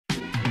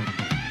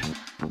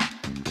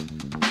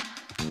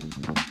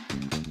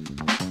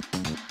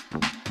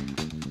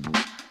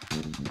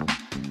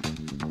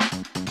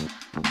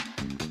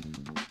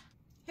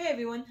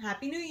everyone,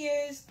 Happy New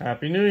Year's!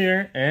 Happy New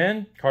Year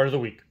and card of the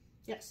week.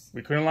 Yes.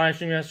 We couldn't live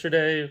stream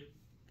yesterday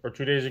or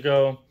 2 days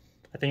ago.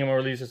 I think I'm going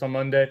to release this on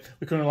Monday.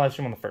 We couldn't live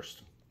stream on the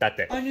 1st, that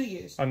day. On New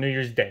Year's. On New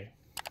Year's Day.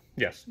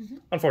 Yes.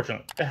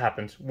 Unfortunately, it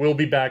happens. We'll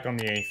be back on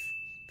the 8th,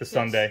 the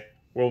Sunday.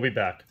 We'll be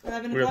back.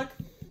 11 o'clock?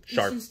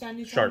 Sharp. Eastern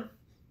Standard Time? Sharp.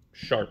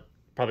 Sharp.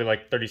 Probably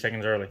like 30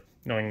 seconds early,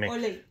 knowing me. Or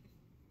late?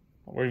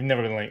 We've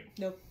never been late.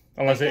 Nope.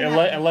 Unless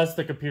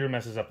the computer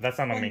messes up. That's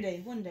not on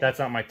me. One day. That's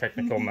not my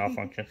technical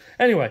malfunction.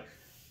 Anyway,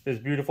 this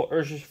beautiful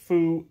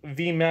Urshifu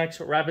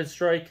VMAX Rapid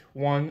Strike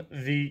won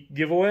the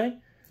giveaway.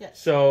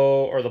 Yes.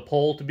 So, or the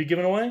poll to be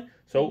given away.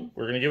 So,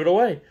 we're going to give it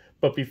away.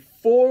 But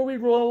before we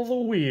roll the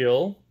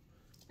wheel...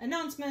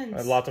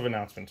 Announcements. Lots of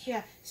announcements.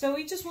 Yeah. So,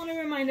 we just want to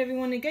remind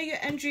everyone to get your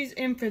entries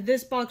in for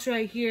this box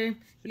right here.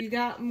 You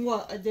got,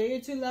 what, a day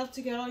or two left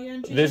to get all your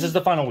entries This in? is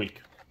the final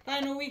week.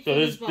 Final week So for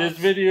this box. this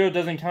video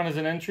doesn't count as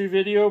an entry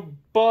video,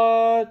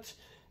 but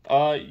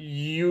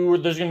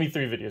there's going to be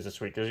 3 videos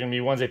this week. There's going to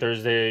be Wednesday,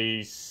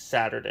 Thursday,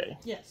 Saturday.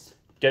 Yes.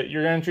 Get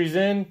your entries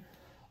in.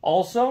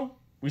 Also,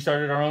 we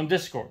started our own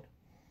Discord.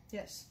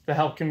 Yes. To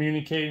help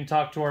communicate and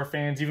talk to our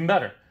fans even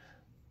better.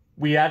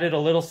 We added a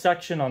little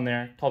section on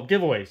there called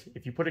giveaways.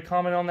 If you put a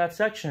comment on that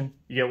section,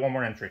 you get 1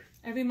 more entry.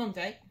 Every month,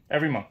 right?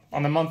 Every month.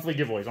 On the monthly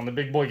giveaways, on the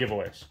big boy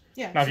giveaways.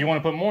 Yeah. Now, if you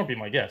want to put more, be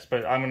my guest,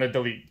 but I'm going to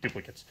delete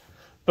duplicates.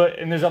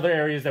 And there's other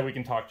areas that we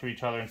can talk to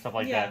each other and stuff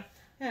like that.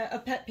 Yeah, a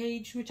pet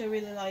page, which I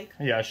really like.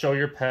 Yeah, show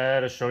your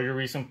pet, show your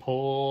recent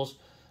pulls,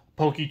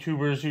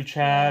 PokeTubers who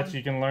chat, so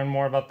you can learn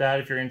more about that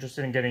if you're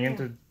interested in getting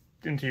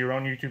into your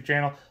own YouTube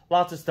channel.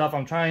 Lots of stuff.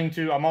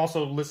 I'm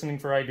also listening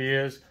for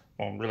ideas.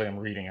 Well, really, I'm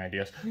reading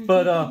ideas.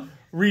 But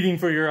reading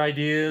for your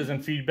ideas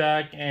and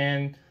feedback.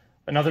 And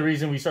another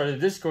reason we started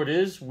Discord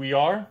is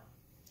we're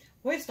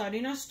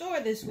starting our store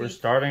this week. We're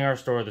starting our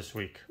store this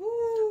week. Woo.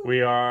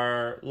 We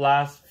are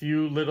last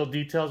few little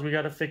details we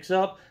got to fix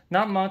up.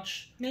 Not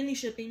much. Mainly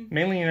shipping.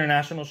 Mainly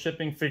international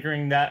shipping,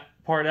 figuring that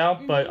part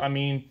out. But, I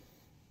mean,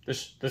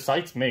 the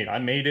site's made. I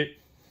made it.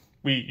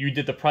 You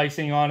did the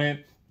pricing on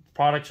it.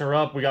 Products are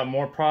up. We got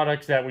more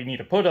products that we need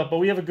to put up. But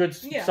we have a good,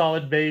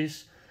 solid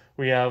base.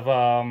 We have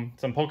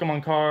some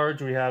Pokemon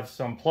cards. We have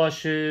some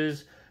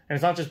plushes. And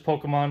it's not just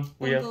Pokemon.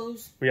 We have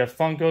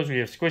Funkos. We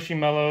have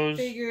Squishymallows.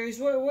 Figures.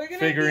 We're going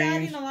to be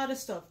adding a lot of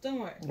stuff. Don't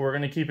worry. We're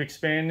going to keep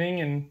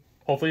expanding and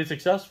hopefully it's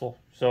successful.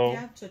 So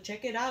so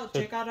check it out.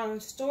 Check out our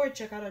store.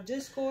 Check out our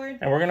Discord.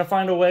 And we're going to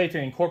find a way to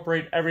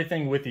incorporate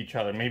everything with each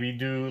other. Maybe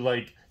do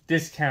like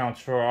discounts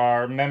for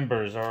our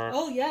members.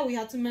 Oh, yeah. We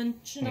had to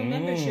mention a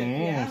membership.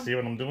 Yeah. See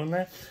what I'm doing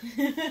there?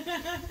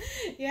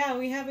 Yeah,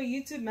 we have a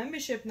YouTube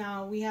membership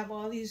now. We have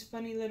all these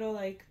funny little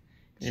like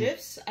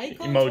GIFs,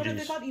 icons, emojis. what are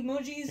they called?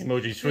 Emojis?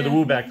 Emojis for the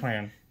Woobat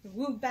clan. The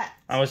Woobat.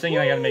 I was thinking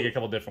I got to make a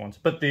couple different ones.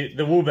 But the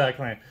Woobat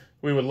clan,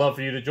 we would love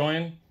for you to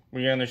join.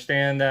 We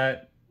understand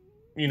that,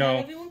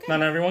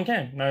 not everyone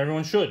can. Not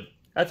everyone should.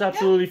 That's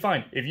absolutely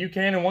fine. If you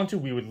can and want to,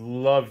 we would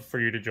love for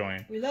you to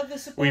join. We love the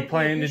support. We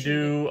plan to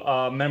do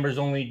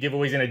members-only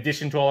giveaways in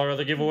addition to all our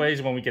other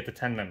giveaways when we get to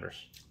 10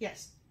 members.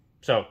 Yes.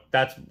 So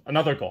that's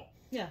another goal.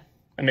 Yeah.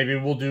 And maybe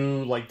we'll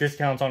do like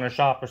discounts on our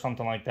shop or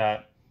something like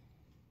that.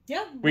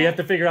 Yeah. We have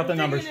to figure out the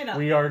numbers.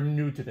 We are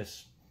new to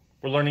this.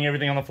 We're learning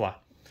everything on the fly.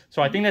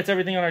 So I think that's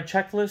everything on our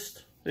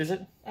checklist. Is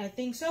it? I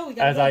think so. We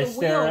got As I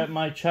stare at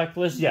my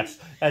checklist, yes.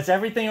 That's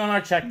everything on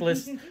our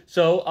checklist.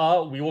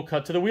 So we will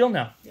cut to the wheel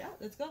now. Yeah,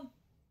 let's go.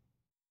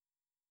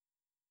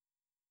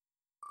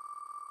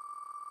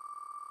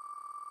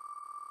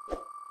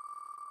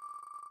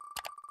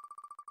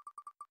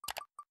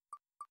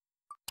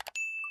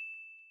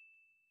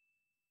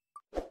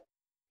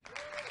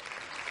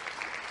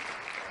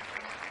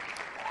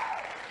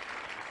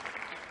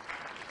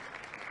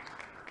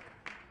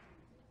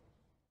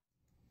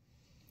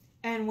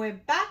 And we're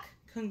back.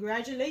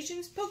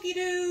 Congratulations,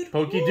 PokeDude.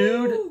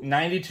 PokeDude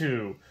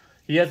 92.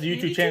 He has the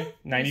YouTube channel.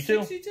 92.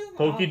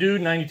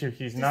 PokeDude 92.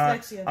 He's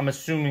not. I'm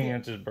assuming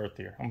it's his birth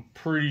year. I'm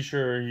pretty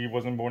sure he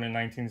wasn't born in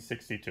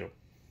 1962.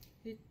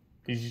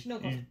 He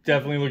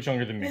definitely looks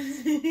younger than me.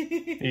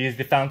 He is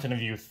the fountain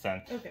of youth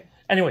then. Okay.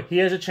 Anyway, he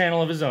has a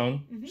channel of his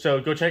own. So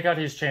go check out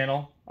his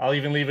channel. I'll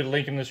even leave a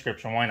link in the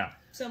description. Why not?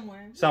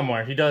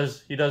 Somewhere. He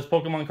does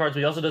Pokemon cards, but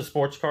he also does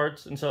sports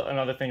cards and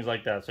other things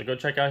like that. So go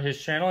check out his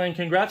channel and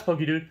congrats,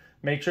 PokeDude.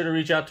 Make sure to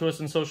reach out to us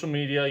on social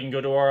media. You can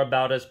go to our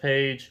About Us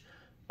page.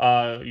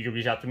 You can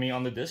reach out to me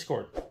on the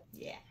Discord.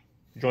 Yeah.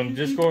 Join the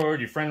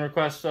Discord, you friend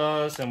request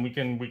us, and we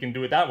can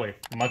do it that way.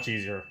 Much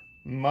easier.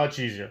 Much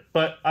easier.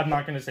 But I'm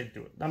not gonna say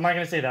do it. I'm not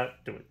gonna say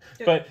that. Do it.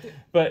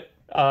 But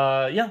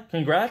yeah,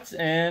 congrats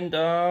and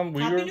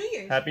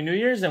Happy New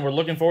Year's, and we're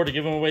looking forward to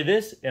giving away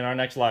this in our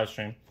next live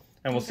stream.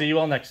 And we'll see you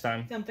all next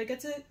time. Don't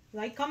forget to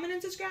like, comment,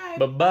 and subscribe.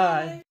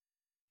 Bye-bye.